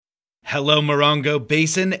Hello, Morongo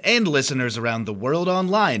Basin and listeners around the world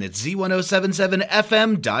online at Z107.7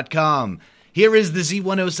 FM.com. Here is the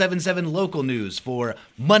Z107.7 local news for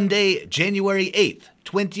Monday, January 8th,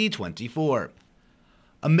 2024.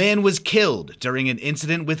 A man was killed during an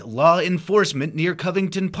incident with law enforcement near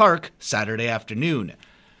Covington Park Saturday afternoon.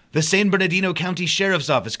 The San Bernardino County Sheriff's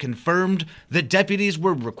Office confirmed that deputies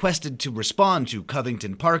were requested to respond to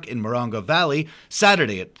Covington Park in Morongo Valley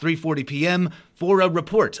Saturday at 3:40 p.m. for a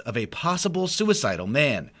report of a possible suicidal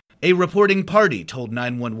man. A reporting party told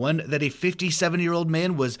 911 that a 57-year-old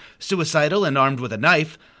man was suicidal and armed with a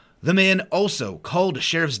knife. The man also called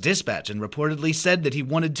sheriff's dispatch and reportedly said that he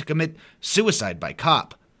wanted to commit suicide by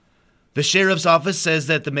cop. The sheriff's office says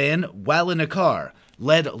that the man, while in a car,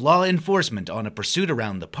 led law enforcement on a pursuit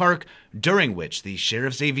around the park, during which the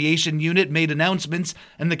Sheriff's Aviation Unit made announcements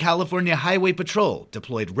and the California Highway Patrol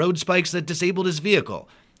deployed road spikes that disabled his vehicle,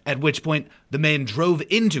 at which point the man drove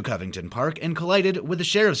into Covington Park and collided with the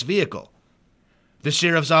sheriff's vehicle. The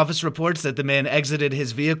sheriff's office reports that the man exited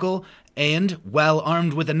his vehicle and, while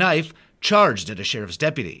armed with a knife, charged at a sheriff's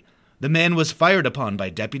deputy. The man was fired upon by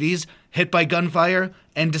deputies, hit by gunfire,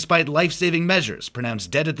 and despite life-saving measures, pronounced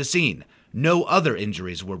dead at the scene. No other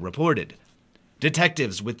injuries were reported.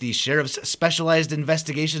 Detectives with the Sheriff's Specialized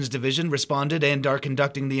Investigations Division responded and are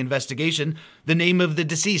conducting the investigation. The name of the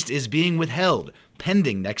deceased is being withheld,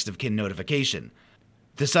 pending next of kin notification.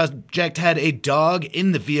 The subject had a dog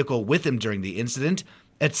in the vehicle with him during the incident.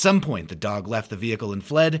 At some point, the dog left the vehicle and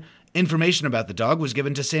fled. Information about the dog was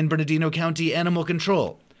given to San Bernardino County Animal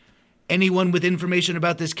Control. Anyone with information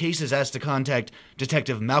about this case is asked to contact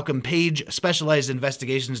Detective Malcolm Page, Specialized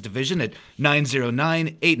Investigations Division at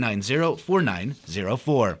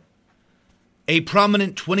 909-890-4904. A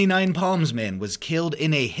prominent 29 Palms man was killed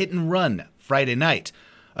in a hit-and-run Friday night.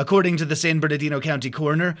 According to the San Bernardino County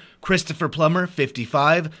coroner, Christopher Plummer,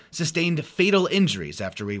 55, sustained fatal injuries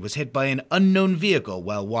after he was hit by an unknown vehicle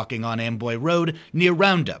while walking on Amboy Road near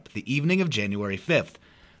Roundup the evening of January 5th.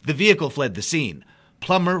 The vehicle fled the scene.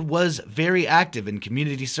 Plummer was very active in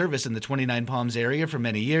community service in the 29 Palms area for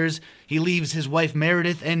many years. He leaves his wife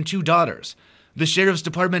Meredith and 2 daughters. The Sheriff's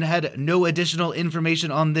Department had no additional information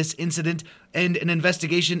on this incident, and an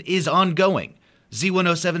investigation is ongoing.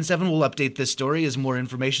 Z107.7 will update this story as more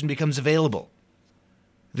information becomes available.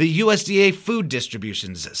 The USDA food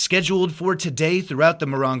distributions scheduled for today throughout the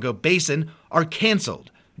Morongo Basin are canceled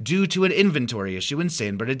due to an inventory issue in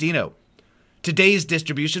San Bernardino. Today's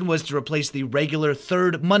distribution was to replace the regular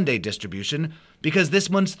Third Monday distribution because this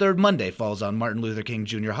month's Third Monday falls on Martin Luther King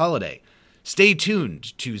Jr. holiday. Stay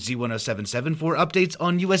tuned to Z107.7 for updates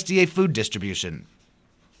on USDA food distribution.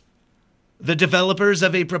 The developers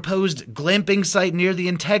of a proposed glamping site near the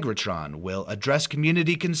Integratron will address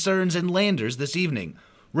community concerns and landers this evening.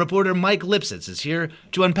 Reporter Mike Lipsitz is here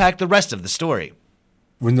to unpack the rest of the story.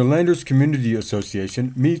 When the Landers Community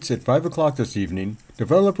Association meets at 5 o'clock this evening,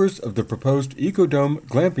 developers of the proposed Ecodome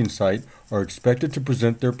glamping site are expected to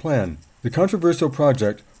present their plan. The controversial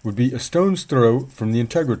project would be a stone's throw from the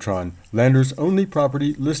Integratron, Landers' only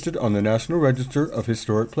property listed on the National Register of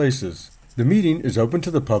Historic Places. The meeting is open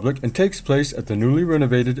to the public and takes place at the newly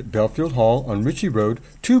renovated Belfield Hall on Ritchie Road,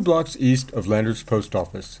 2 blocks east of Landers Post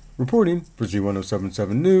Office. Reporting for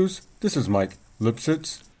Z107.7 News, this is Mike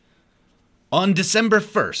Lipsitz. On December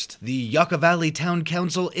 1st, the Yucca Valley Town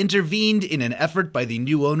Council intervened in an effort by the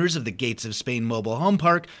new owners of the Gates of Spain Mobile Home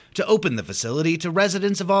Park to open the facility to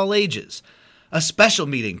residents of all ages. A special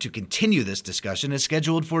meeting to continue this discussion is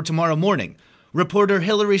scheduled for tomorrow morning. Reporter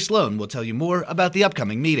Hillary Sloan will tell you more about the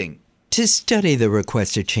upcoming meeting. To study the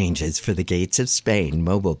requested changes for the Gates of Spain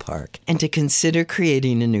Mobile Park and to consider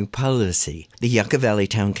creating a new policy, the Yucca Valley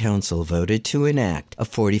Town Council voted to enact a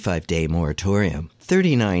 45-day moratorium.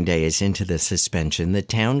 39 days into the suspension, the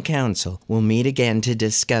Town Council will meet again to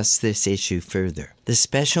discuss this issue further. The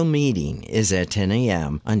special meeting is at 10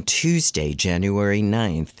 a.m. on Tuesday, January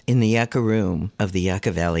 9th, in the Yucca Room of the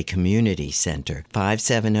Yucca Valley Community Center,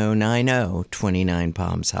 57090 29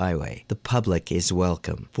 Palms Highway. The public is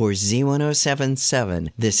welcome. For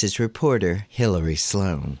Z107.7, this is reporter Hillary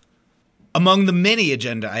Sloan. Among the many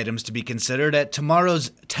agenda items to be considered at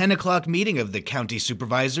tomorrow's 10 o'clock meeting of the county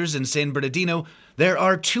supervisors in San Bernardino, there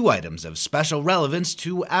are 2 items of special relevance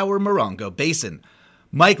to our Morongo Basin.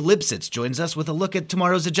 Mike Lipsitz joins us with a look at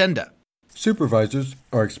tomorrow's agenda. Supervisors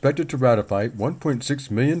are expected to ratify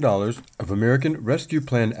 $1.6 million of American Rescue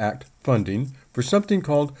Plan Act funding for something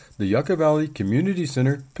called the Yucca Valley Community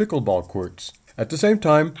Center Pickleball Courts. At the same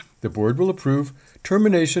time, the board will approve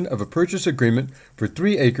termination of a purchase agreement for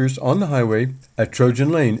 3 acres on the highway at Trojan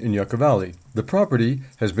Lane in Yucca Valley. The property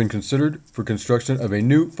has been considered for construction of a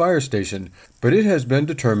new fire station, but it has been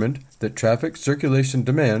determined that traffic circulation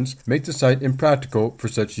demands make the site impractical for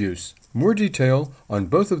such use. More detail on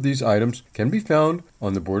both of these items can be found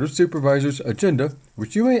on the Board of Supervisors agenda,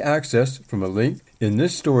 which you may access from a link in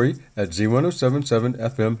this story at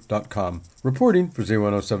Z107.7fm.com. Reporting for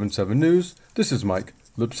Z107.7 News, this is Mike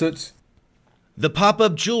Lipsitz. The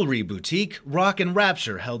pop-up jewelry boutique Rock and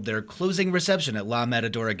Rapture held their closing reception at La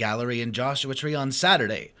Matadora Gallery in Joshua Tree on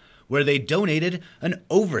Saturday, where they donated an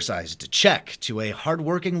oversized check to a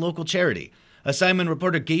hardworking local charity. Assignment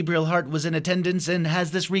reporter Gabriel Hart was in attendance and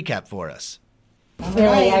has this recap for us.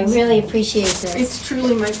 I really appreciate this. It's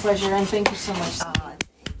truly my pleasure, and thank you so much.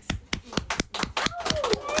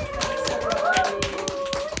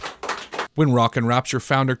 When Rock and Rapture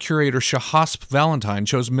founder curator Shahasp Valentine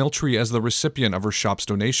chose Miltree as the recipient of her shop's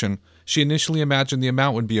donation, she initially imagined the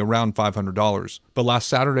amount would be around $500. But last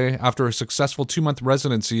Saturday, after a successful 2-month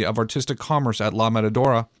residency of artistic commerce at La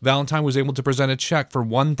Matadora, Valentine was able to present a check for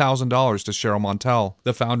 $1,000 to Cheryl Montel,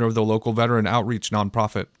 the founder of the local veteran outreach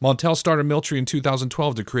nonprofit. Montel started Miltree in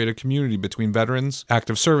 2012 to create a community between veterans,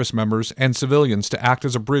 active service members, and civilians to act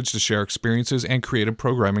as a bridge to share experiences and creative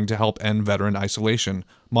programming to help end veteran isolation.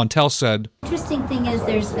 Montel said, The interesting thing is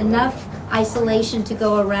there's enough isolation to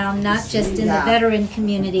go around, not just in the veteran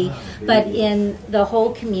community, but in the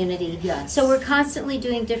whole community. Yes. So we're constantly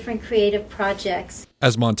doing different creative projects.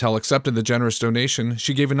 As Montel accepted the generous donation,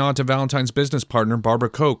 she gave a nod to Valentine's business partner, Barbara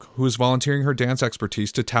Koch, who is volunteering her dance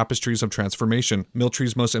expertise to Tapestries of Transformation,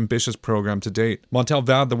 Miltree's most ambitious program to date. Montel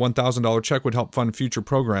vowed the $1,000 check would help fund future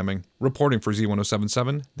programming. Reporting for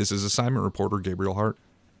Z107.7, this is assignment reporter Gabriel Hart.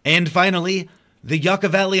 And finally, the Yucca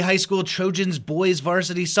Valley High School Trojans boys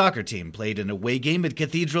varsity soccer team played an away game at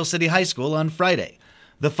Cathedral City High School on Friday.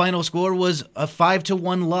 The final score was a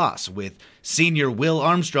 5-1 loss, with senior Will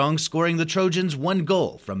Armstrong scoring the Trojans 1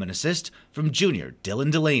 goal from an assist from junior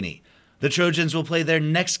Dylan Delaney. The Trojans will play their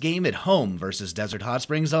next game at home versus Desert Hot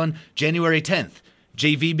Springs on January 10th.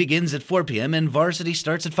 JV begins at 4 p.m. and varsity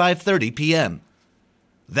starts at 5:30 p.m.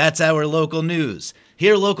 That's our local news.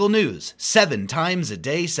 Hear local news 7 times a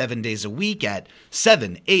day, 7 days a week at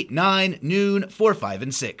 7, 8, 9, noon, 4, 5,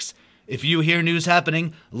 and 6. If you hear news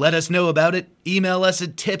happening, let us know about it. Email us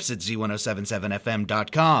at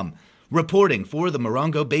tips@z1077fm.com. Reporting for the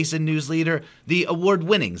Morongo Basin News Leader, the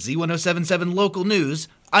award-winning Z1077 Local News,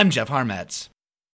 I'm Jeff Harmatz.